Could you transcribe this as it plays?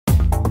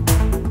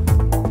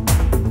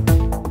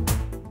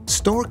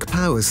Stork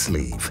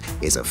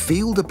PowerSleeve is a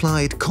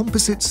field-applied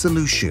composite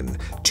solution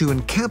to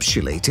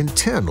encapsulate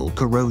internal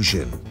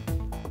corrosion.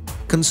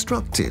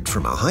 Constructed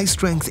from a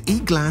high-strength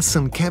e-glass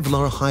and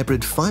Kevlar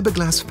hybrid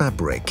fiberglass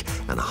fabric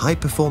and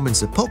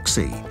high-performance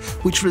epoxy,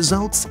 which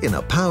results in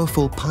a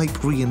powerful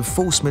pipe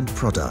reinforcement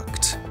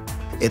product.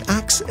 It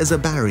acts as a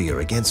barrier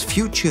against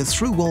future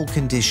through-wall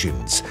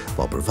conditions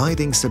while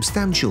providing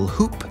substantial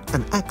hoop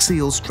and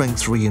axial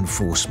strength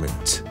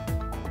reinforcement.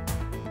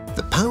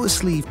 The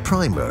PowerSleeve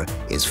primer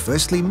is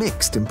firstly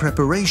mixed in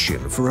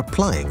preparation for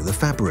applying the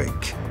fabric.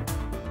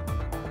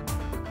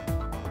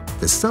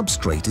 The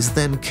substrate is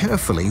then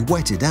carefully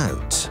wetted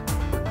out.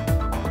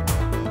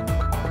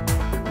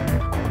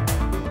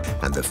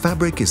 And the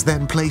fabric is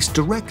then placed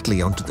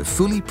directly onto the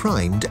fully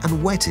primed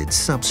and wetted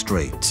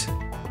substrate.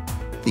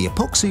 The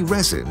epoxy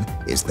resin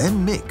is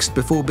then mixed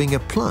before being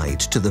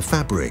applied to the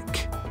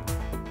fabric.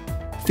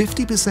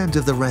 50%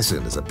 of the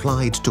resin is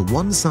applied to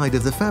one side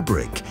of the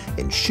fabric,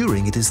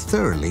 ensuring it is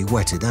thoroughly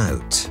wetted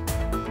out.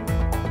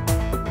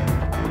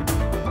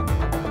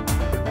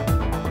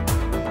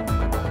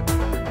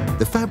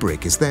 The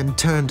fabric is then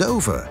turned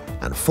over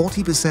and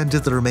 40%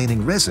 of the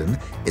remaining resin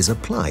is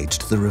applied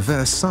to the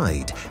reverse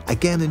side,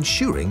 again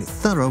ensuring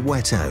thorough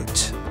wet out.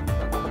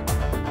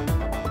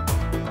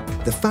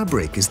 The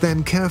fabric is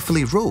then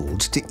carefully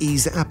rolled to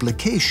ease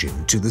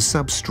application to the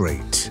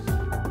substrate.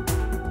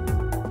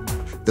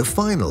 The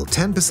final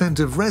 10%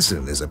 of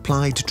resin is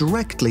applied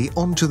directly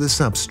onto the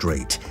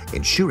substrate,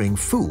 ensuring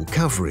full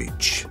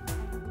coverage.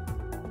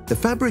 The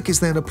fabric is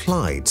then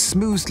applied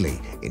smoothly,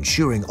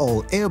 ensuring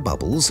all air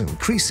bubbles and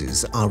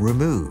creases are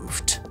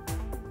removed.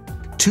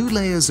 2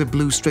 layers of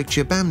blue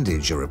stricture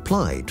bandage are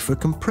applied for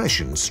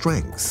compression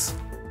strength.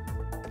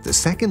 The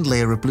second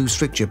layer of blue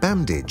stricture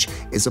bandage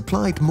is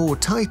applied more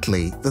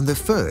tightly than the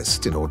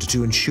first in order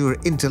to ensure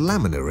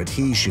interlaminar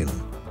adhesion.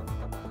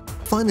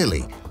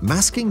 Finally,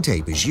 masking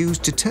tape is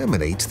used to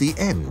terminate the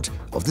end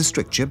of the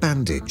stricture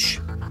bandage.